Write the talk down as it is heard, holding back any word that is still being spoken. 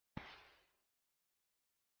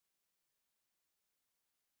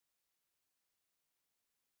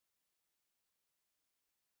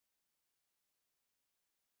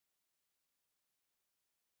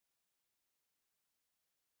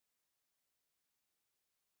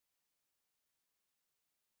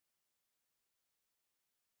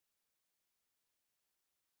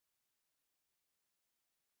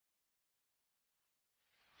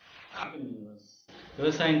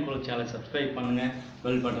விவசாயம் குழு சேனலை சப்ஸ்கிரைப் பண்ணுங்கள்,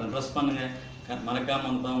 பெல் பட்டனை ப்ரெஸ் பண்ணுங்கள், மறக்காமல்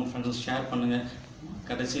வந்து உங்கள் ஃப்ரெண்ட்ஸ் ஷேர் பண்ணுங்கள்.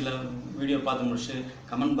 கடைசியில் வீடியோ பார்த்து முடிச்சு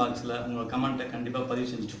கமெண்ட் பாக்ஸில் உங்களோட கமெண்ட்டை கண்டிப்பாக பதிவு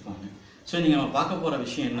செஞ்சுட்டு போங்க. ஸோ நீங்கள் நம்ம பார்க்க போகிற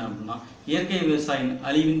விஷயம் என்ன அப்படின்னா, இயற்கை விவசாயம்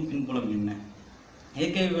அழிவின் பின்புலம் என்ன.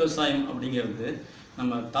 இயற்கை விவசாயம் அப்படிங்கிறது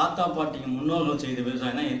நம்ம தாத்தா பாட்டிங்க முன்னோர்கள் செய்த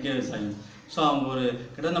விவசாயம் தான் இயற்கை விவசாயம். ஸோ அவங்க ஒரு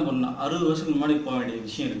கிட்டத்தட்ட 60 வருஷத்துக்கு முன்னாடி போக வேண்டிய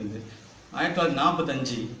விஷயம் இருக்குது.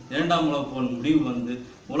 1945 இரண்டாம் உலகப் போர் முடிவு வந்து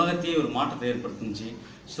உலகத்தையே ஒரு மாற்றத்தை ஏற்படுத்துச்சு.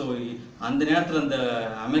 ஸோ அந்த நேரத்தில் அந்த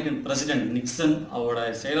அமெரிக்கன் பிரசிடென்ட் நிக்சன் அவரோட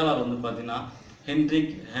செயலாளர் வந்து பார்த்தீங்கன்னா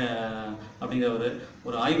ஹென்ரிக் அப்படிங்கிற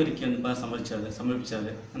ஒரு ஆய்வறிக்கை வந்து சமர்ப்பிச்சார்.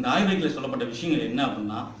 அந்த ஆய்வறிக்கையில் சொல்லப்பட்ட விஷயங்கள் என்ன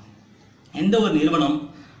அப்படின்னா, எந்த ஒரு நிறுவனம்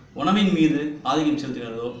உணவின் மீது ஆதிக்கம்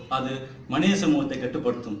செலுத்துகிறதோ அது மனித சமூகத்தை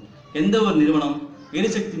கட்டுப்படுத்தும். எந்த ஒரு நிறுவனம்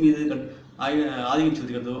எரிசக்தி மீது ஆதிக்கம்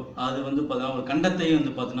செலுத்துகிறதோ அது வந்து பார்த்தீங்கன்னா ஒரு கண்டத்தையும்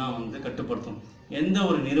வந்து பார்த்தீங்கன்னா வந்து கட்டுப்படுத்தும். எந்த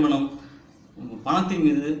ஒரு நிறுவனம் பணத்தின்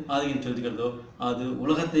மீது ஆதிக்கம் செலுத்துகிறதோ அது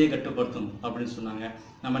உலகத்தையே கட்டுப்படுத்தும் அப்படின்னு சொன்னாங்க.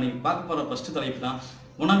 நம்ம இன்னைக்கு பார்க்க போகிற ஃபஸ்ட்டு தலைப்பு தான்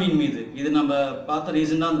உணவின் மீது. இது நம்ம பார்த்த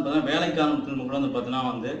ரீசெண்டாக வந்து பார்த்தீங்கன்னா வேலைக்கான திரும்ப கூட வந்து பார்த்தீங்கன்னா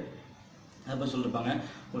வந்து அதை சொல்லியிருப்பாங்க,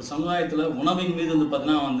 ஒரு சமுதாயத்தில் உணவின் மீது வந்து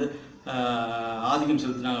பார்த்தீங்கன்னா வந்து ஆதிக்கம்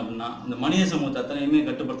செலுத்தினாங்க அப்படின்னா இந்த மனித சமூகத்தை அத்தனையுமே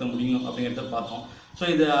கட்டுப்படுத்த முடியும் அப்படிங்கிறத பார்த்தோம். ஸோ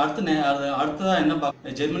இது அடுத்ததாக என்ன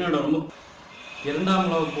பார்க்க, ஜெர்மனியோட ரொம்ப இரண்டாம்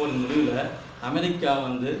உலகப் போர் முடிவில் அமெரிக்கா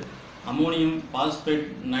வந்து அம்மோனியம், பாஸ்பேட்,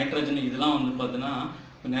 நைட்ரஜன் இதெல்லாம் வந்து பார்த்தீங்கன்னா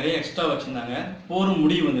நிறைய எக்ஸ்ட்ரா வச்சுருந்தாங்க. போரும்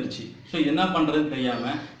முடிவு வந்துருச்சு. ஸோ என்ன பண்ணுறதுன்னு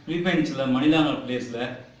தெரியாமல் பிலிப்பைன்ஸில் மணிலாங்கிற பிளேஸில்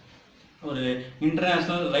ஒரு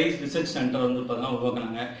இன்டர்நேஷ்னல் ரைஸ் ரிசர்ச் சென்டர் வந்து பார்த்தீங்கன்னா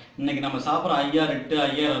உருவாக்குனாங்க. இன்றைக்கி நம்ம சாப்பிட்ற IR8,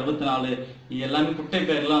 IR64 இது எல்லாமே குட்டை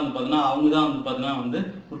பேர்லாம் வந்து பார்த்தீங்கன்னா அவங்க தான் வந்து பார்த்தீங்கன்னா வந்து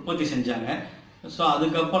உற்பத்தி செஞ்சாங்க. ஸோ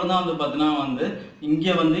அதுக்கப்புறம் தான் வந்து பார்த்தீங்கன்னா வந்து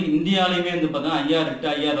இங்கே வந்து இந்தியாவிலையுமே வந்து பார்த்தீங்கன்னா IR8,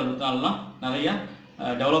 IR64லாம் நிறையா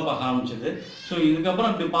டெவலப் ஆக ஆரம்பிச்சது. ஸோ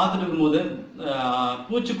இதுக்கப்புறம் இப்படி பார்த்துட்டு இருக்கும்போது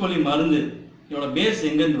பூச்சிக்கொல்லி மருந்து இதோட பேஸ்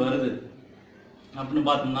எங்கேருந்து வருது அப்படின்னு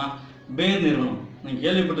பார்த்தோம்னா பேர் நிறுவனம். நீங்கள்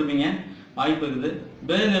கேள்விப்பட்டிருப்பீங்க, வாய்ப்பு இருக்குது.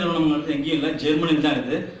 பேர் நிறுவனம்ங்கிறது எங்கேயும் இல்லை, ஜெர்மனியில் தான்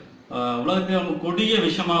இருக்குது. உலகத்தில் ரொம்ப கொடிய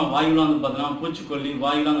விஷயமான வாயுலாம் வந்து பார்த்தீங்கன்னா பூச்சிக்கொல்லி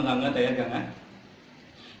வாயுலாம் வந்து அங்கே தயாரிக்காங்க.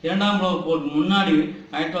 இரண்டாம் உலகப் போருக்கு முன்னாடி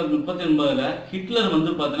 1939 ஹிட்லர்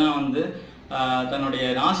வந்து பார்த்தீங்கன்னா வந்து தன்னுடைய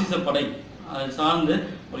நாசிச படை அதை சார்ந்து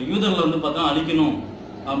ஒரு யூதர்களை வந்து பார்த்தா அழிக்கணும்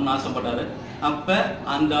அப்படின்னு ஆசைப்பட்டார். அப்போ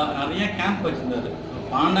அந்த நிறைய கேம்ப் வச்சுருந்தார்.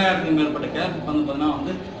 12,000க்கும் மேற்பட்ட கேம்ப் வந்து பார்த்தீங்கன்னா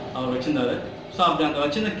வந்து அவர் வச்சுருந்தார். ஸோ அப்படி அந்த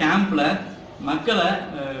வச்சிருந்த கேம்பில் மக்களை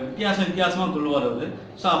வித்தியாசமாக கொள்வார் அவர்.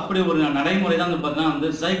 ஸோ அப்படி ஒரு நடைமுறை தான் வந்து பார்த்தீங்கன்னா வந்து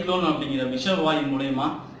ZYKLON அப்படிங்கிற விஷவாயு மூலயமா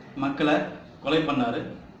மக்களை கொலை பண்ணார்.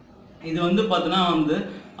 இது வந்து பார்த்தீங்கன்னா வந்து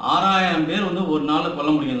 6,000 பேர் வந்து ஒரு நாளில்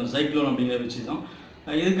கொல்ல முடியும் அந்த ZYKLON அப்படிங்கிற விஷயம்.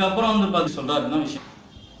 இதுக்கப்புறம் வந்து பார்த்து சொல்கிறாருன்னா விஷயம்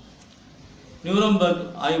நியூரோம்பர்க்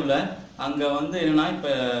ஆய்வில் அங்கே வந்து என்னென்னா, இப்போ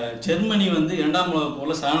ஜெர்மனி வந்து இரண்டாம் உலகப்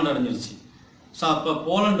போரில் சரண் அடைஞ்சிருச்சு. ஸோ அப்போ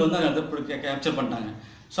போலண்டு வந்து அதை கேப்சர் பண்ணிட்டாங்க.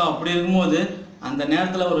 ஸோ அப்படி இருக்கும்போது அந்த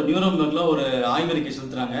நேரத்தில் ஒரு நியூரோம்பர்கில் ஒரு ஆய்வறிக்கை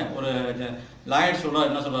செலுத்துகிறாங்க. ஒரு லாயர் சொல்கிறார்,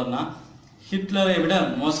 என்ன சொல்கிறாருன்னா, ஹிட்லரை விட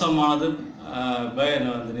மோசமானது பேயர்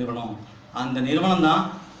நிறுவனம். அந்த நிறுவனம் தான்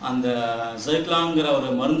அந்த ZYKLONங்கிற ஒரு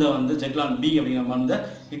மருந்தை வந்து ZYKLON B அப்படிங்கிற மருந்தை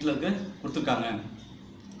ஹிட்லருக்கு கொடுத்துருக்காங்க.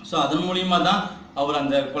 ஸோ அதன் மூலியமாக தான் அவர்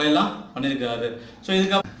அந்த கொலையெல்லாம் பண்ணியிருக்காரு. ஸோ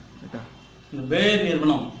இதுக்கப்புறம் இந்த பேயர்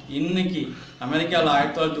நிறுவனம் இன்னைக்கு அமெரிக்காவில்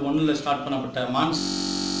 1901 ஸ்டார்ட் பண்ணப்பட்ட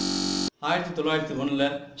 1901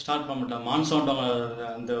 ஸ்டார்ட் பண்ணப்பட்ட மான்சான்டோ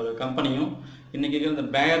அந்த ஒரு கம்பெனியும் இன்றைக்கி இருக்கிற இந்த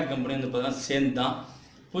பேயர் கம்பெனி வந்து பார்த்தீங்கன்னா சேர்ந்து தான்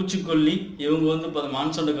பூச்சிக்கொல்லி. இவங்க வந்து இப்போ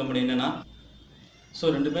மான்சான்டோ கம்பெனி என்னென்னா, ஸோ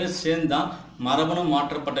 2 பேரும் சேர்ந்து தான் மரபணு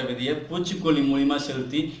மாற்றப்பட்ட விதையை பூச்சிக்கொல்லி மூலிமா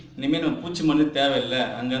செலுத்தி இனிமேல் நம்ம பூச்சி மருந்து தேவையில்லை,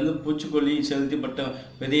 அங்கேருந்து பூச்சிக்கொல்லி செலுத்தப்பட்ட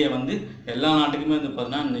விதையை வந்து எல்லா நாட்டுக்குமே வந்து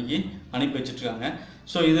பார்த்தீங்கன்னா இன்றைக்கி அனுப்பி வச்சுட்ருக்காங்க.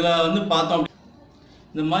 ஸோ இதில் வந்து பார்த்தோம்,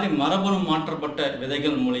 இந்த மாதிரி மரபணு மாற்றப்பட்ட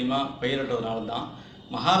விதைகள் மூலிமா பயிரிடுறதுனால தான்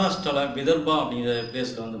மகாராஷ்டிராவில் விதர்பா அப்படிங்கிற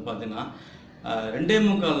பிளேஸில் வந்து பார்த்தீங்கன்னா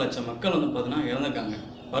 2.25 லட்சம் மக்கள் வந்து பார்த்தீங்கன்னா இறந்துருக்காங்க.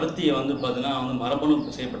 பருத்தியை வந்து பார்த்தீங்கன்னா வந்து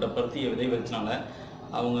மரபணு செய்யப்பட்ட பருத்தியை விதை வச்சனால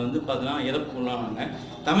அவங்க வந்து பார்த்தீங்கன்னா இறப்புக்குள்ளானாங்க.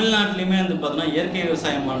 தமிழ்நாட்டிலையுமே வந்து பார்த்தீங்கன்னா இயற்கை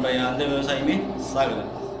விவசாயம் பண்ணுற அந்த விவசாயமே சாகலை.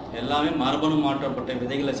 எல்லாமே மரபணு மாற்றப்பட்ட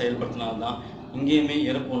விதைகளை செயல்படுத்தினால்தான் இங்கேயுமே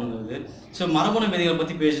இறப்பு ஒன்றுங்குது. ஸோ மரபணு விதைகளை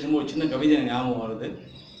பற்றி பேசிட்டு ஒரு சின்ன கவிதை ஞாபகம் வருது.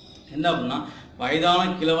 என்ன அப்படின்னா, வயதான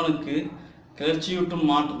கிழவனுக்கு கிளர்ச்சியூட்டும்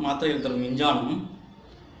மாத்திரைகள் தரும் விஞ்ஞானம்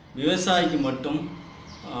விவசாயிக்கு மட்டும்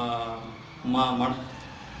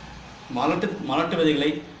மலட்டு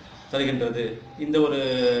விதைகளை தருகின்றது. இந்த ஒரு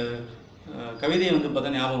கவிதையை வந்து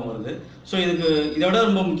பார்த்தா ஞாபகம் வருது. ஸோ இதோட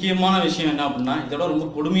ரொம்ப முக்கியமான விஷயம் என்ன அப்படின்னா, இதோட ரொம்ப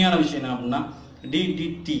கொடுமையான விஷயம் என்ன அப்படின்னா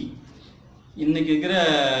DDT. இன்றைக்கி இருக்கிற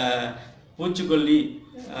பூச்சிக்கொல்லி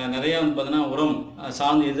நிறையா வந்து பார்த்தீங்கன்னா உரம்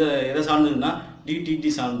சார்ந்து எதை சார்ந்ததுன்னா DDT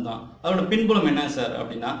சார்ந்து தான். அதோட பின்புலம் என்ன சார்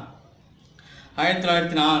அப்படின்னா,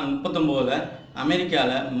 1939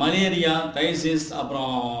 அமெரிக்காவில் மலேரியா, தைசிஸ்,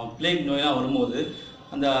 அப்புறம் பிளேக் நோயெல்லாம் வரும்போது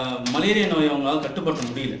அந்த மலேரியா நோயை அவங்களால கட்டுப்படுத்த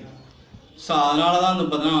முடியல. ஸோ அதனால தான் வந்து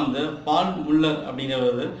பார்த்தீங்கன்னா வந்து பால் முல்லர் அப்படிங்கிற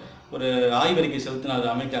ஒரு ஆய்வறிக்கை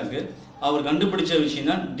செலுத்தினார் அமெரிக்காவுக்கு. அவர் கண்டுபிடிச்ச விஷயம்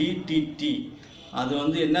தான் டிடிடி. அது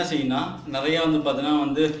வந்து என்ன செய்யும்னா, நிறையா வந்து பார்த்தீங்கன்னா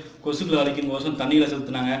வந்து கொசுக்களை அழிக்கும் தண்ணியில்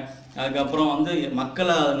செலுத்தினாங்க. அதுக்கப்புறம் வந்து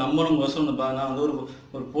மக்களை அதை நம்பணுங்கோசம் வந்து பார்த்தீங்கன்னா வந்து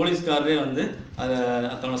ஒரு போலீஸ்காரரே வந்து அதை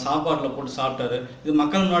தன்னோட சாப்பாட்டில் போட்டு சாப்பிட்டாரு. இது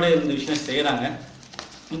மக்கள் முன்னாடியே இருந்த விஷயம் செய்கிறாங்க.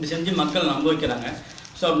 இப்படி செஞ்சு மக்கள் நம்ப வைக்கிறாங்க.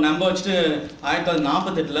 ஸோ அப்படி நம்ப வச்சுட்டு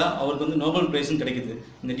 1948 அவருக்கு வந்து நோபல் பிரைஸும் கிடைக்குது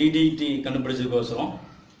இந்த டிடிடி கண்டுபிடிச்சதுக்கோசரம்.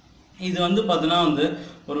 இது வந்து பார்த்தீங்கன்னா வந்து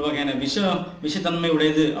ஒரு வகையான விஷத்தன்மை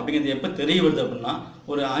உடையது அப்படிங்கிறது எப்போ தெரிய வருது அப்படின்னா,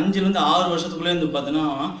 ஒரு 5-6 வருஷத்துக்குள்ளே வந்து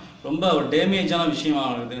பார்த்தீங்கன்னா ரொம்ப ஒரு டேமேஜான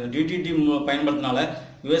விஷயமாக இருக்குது. டிடிடி பயன்படுத்தினால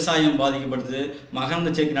விவசாயம் பாதிக்கப்படுது, மகரந்த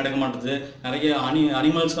சேர்க்கை நடக்க மாட்டுது, நிறைய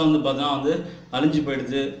அனிமல்ஸ்லாம் வந்து பார்த்தீங்கன்னா வந்து அழிஞ்சு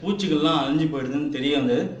போயிடுது, பூச்சிகள்லாம் அழிஞ்சு போயிடுதுன்னு தெரிய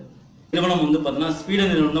வந்து நிறுவனம் வந்து பார்த்தீங்கன்னா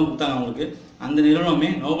ஸ்வீடன் நிறுவனம் தான் கொடுத்தாங்க அவங்களுக்கு. அந்த நிறுவனமே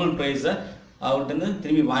நோபல் ப்ரைஸை அவர்கிட்ட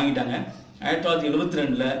திரும்பி வாங்கிட்டாங்க.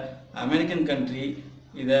 1972 அமெரிக்கன் கண்ட்ரி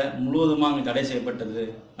இதை முழுவதுமாக அங்கே தடை செய்யப்பட்டது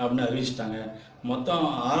அப்படின்னு அறிவிச்சிட்டாங்க. மொத்தம்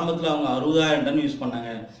ஆரம்பத்தில் அவங்க 60,000 டன் யூஸ்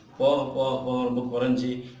பண்ணாங்க. போக போக போக ரொம்ப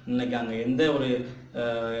குறைஞ்சி இன்னைக்கு அங்கே எந்த ஒரு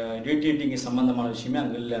டிடிடிக்கு சம்பந்தமான விஷயமே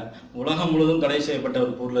அங்கே இல்லை. உலகம் முழுவதும் தடை செய்யப்பட்ட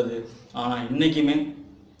ஒரு பொருள் அது. ஆனால் இன்றைக்குமே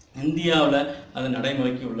இந்தியாவில் அது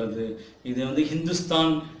நடைமுறைக்கு உள்ளது. இது வந்து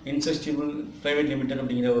ஹிந்துஸ்தான் இன்செஸ்டிபிள் பிரைவேட் லிமிடெட்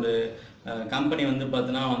அப்படிங்கிற ஒரு கம்பெனி வந்து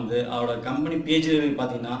பார்த்தீங்கன்னா வந்து அவரோட கம்பெனி பேஜில்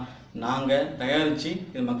பார்த்தீங்கன்னா நாங்கள் தயாரித்து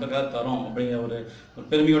இது மக்களுக்காக தரோம் அப்படிங்கிற ஒரு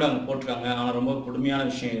பெருமையோடு அங்கே போட்டிருக்காங்க. ஆனால் ரொம்ப கொடுமையான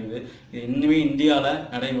விஷயம் இது இன்னுமே இந்தியாவில்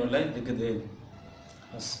நடைமுறையில் இருக்குது.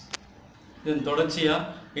 இதன் தொடர்ச்சியாக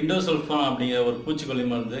எண்டோசல்ஃபான் அப்படிங்கிற ஒரு பூச்சிக்கொல்லி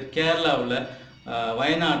மருந்து கேரளாவில்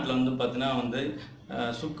வயநாட்டில் வந்து பார்த்தீங்கன்னா வந்து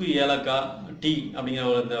சுக்கு ஏலக்காய் டீ அப்படிங்கிற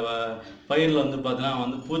ஒரு இந்த பயிரில் வந்து பார்த்தீங்கன்னா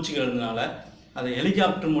வந்து பூச்சிகள் இருந்தனால அதை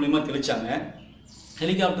ஹெலிகாப்டர் மூலிமா தெளித்தாங்க.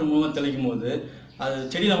 ஹெலிகாப்டர் மூலிமா தெளிக்கும் போது அது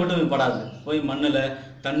செடியில் மட்டும் படாது, போய் மண்ணில்,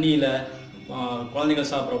 தண்ணியில், குழந்தைகள்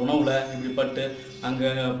சாப்பிட்ற உணவில் இப்படி பட்டு அங்கே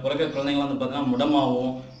பிறக்க குழந்தைங்களாம் வந்து பார்த்தீங்கன்னா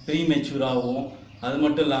முடமாகவும் ப்ரீமெச்சூராகவும், அது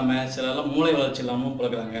மட்டும் இல்லாமல் சிலரெல்லாம் மூளை வளர்ச்சி இல்லாமல்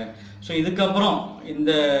பிறக்கிறாங்க. ஸோ இதுக்கப்புறம்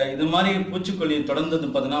இது மாதிரி பூச்சிக்கொல்லி தொடர்ந்து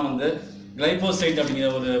பார்த்தீங்கன்னா வந்து கிளைபோசைட்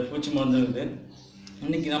அப்படிங்கிற ஒரு பூச்சி மருந்து இருக்குது.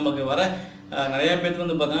 இன்றைக்கி நமக்கு வர நிறையா பேருக்கு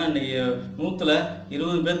வந்து பார்த்தீங்கன்னா இன்றைக்கி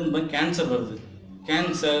 100-20 பேருக்கு வந்து கேன்சர் வருது.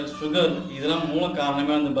 கேன்சர், சுகர் இதெல்லாம் மூல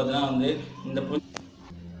காரணமே வந்து பார்த்தீங்கன்னா வந்து இந்த பூச்சி.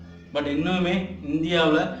 பட் இன்னுமே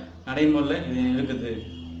இந்தியாவில் நடைமுறையில் இது இருக்குது.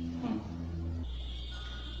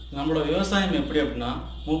 நம்மளோட விவசாயம் எப்படி அப்படின்னா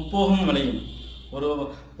முப்போகம் விளையும்.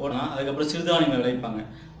 அதுக்கப்புறம் சிறுதானியங்கள் விளைவிப்பாங்க.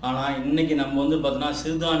 ஆனால் இன்றைக்கி நம்ம வந்து பார்த்தோன்னா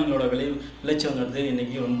சிறுதானியங்களோட விளைச்சல்ங்கிறது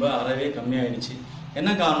இன்றைக்கி ரொம்ப அறவே கம்மியாகிடுச்சு. என்ன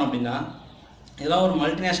காரணம் அப்படின்னா இதெல்லாம் ஒரு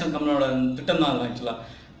மல்டிநேஷ்னல் கம்பெனியோட திட்டம் தான். ஆக்சுவலாக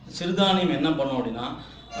சிறுதானியம் என்ன பண்ணோம் அப்படின்னா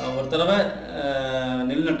ஒரு தடவை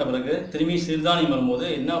நெல் நட்ட பிறகு திரும்பி சிறுதானியம் வரும்போது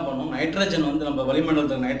என்ன பண்ணணும், நைட்ரஜன் வந்து நம்ம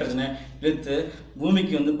வளிமண்டலத்தில் நைட்ரஜனை இழுத்து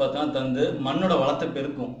பூமிக்கு வந்து பார்த்தா தந்து மண்ணோட வளத்தை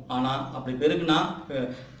பெருக்கும். ஆனால் அப்படி பெருக்குனா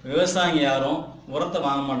விவசாயிங்க யாரும் உரத்தை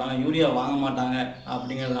வாங்க மாட்டாங்க, யூரியா வாங்க மாட்டாங்க.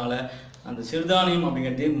 அப்படிங்கிறதுனால அந்த சிறுதானியம்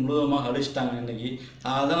அப்படிங்கிறதே முழுவதுமாக அழிச்சிட்டாங்க இன்றைக்கி.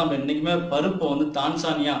 அதான் நம்ம இன்றைக்குமே பருப்பை வந்து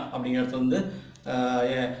தான்சானியா அப்படிங்கிற இடத்துல வந்து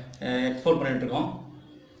எக்ஸ்போர்ட் பண்ணிகிட்ருக்கோம்.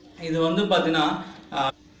 இது வந்து பார்த்திங்கன்னா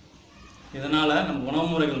இதனால் நம்ம உணவு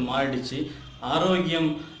முறைகள் மாறிடுச்சு, ஆரோக்கியம்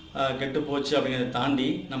கெட்டு போச்சு. அப்படிங்கிறத தாண்டி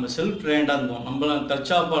நம்ம செல்ஃப் ட்ரெயின்டாக இருந்தோம், நம்மள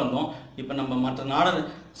தற்சாப்பாக இருந்தோம். இப்போ நம்ம மற்ற நாடை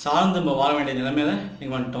சார்ந்து நம்ம வாழ வேண்டிய நிலைமையில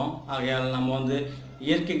நீங்கள் வந்துட்டோம். ஆகையால் நம்ம வந்து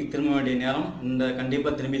இயற்கைக்கு திரும்ப வேண்டிய நேரம்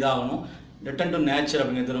கண்டிப்பாக திரும்பி தான் ஆகணும். ரிட்டர்ன் டு நேச்சர்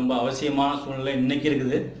அப்படிங்கிறது ரொம்ப அவசியமான சூழ்நிலை இன்றைக்கி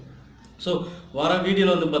இருக்குது. ஸோ வர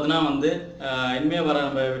வீடியோவில் வந்து பார்த்தீங்கன்னா வந்து இனிமேல் வர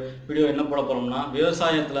நம்ம வீடியோ என்ன போட போகிறோம்னா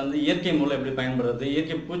விவசாயத்தில் வந்து இயற்கை முறை எப்படி பயன்படுறது,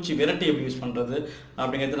 இயற்கை பூச்சி விரட்டி எப்படி யூஸ் பண்ணுறது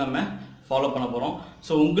அப்படிங்கிறது நம்ம ஃபாலோ பண்ண போகிறோம்.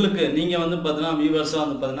 ஸோ உங்களுக்கு நீங்கள் வந்து பார்த்தீங்கன்னா வியூவர்ஸாக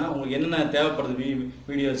வந்து பார்த்தீங்கன்னா உங்களுக்கு என்னென்ன தேவைப்படுது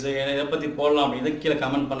வீடியோஸு எதை பற்றி போடலாம் அப்படிங்கிறத கீழே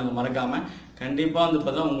கமெண்ட் பண்ணுங்கள் மறக்காமல். கண்டிப்பாக வந்து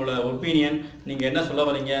பார்த்தீங்கன்னா உங்களோட ஒப்பீனியன், நீங்கள் என்ன சொல்ல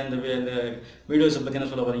வரீங்க, இந்த வீடியோஸை பற்றி என்ன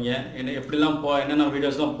சொல்ல வரீங்க, எப்படிலாம் என்னென்ன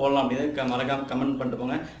வீடியோஸ்லாம் போடலாம் அப்படிங்கிறத மறக்காமல் கமெண்ட் பண்ணிட்டு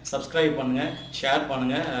போங்க. சப்ஸ்கிரைப் பண்ணுங்கள், ஷேர்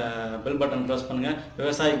பண்ணுங்கள், பெல் பட்டன் ப்ரெஸ் பண்ணுங்கள்.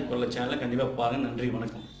 விவசாய குரல் சேனலை கண்டிப்பாக பாருங்கள். நன்றி,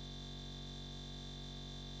 வணக்கம்.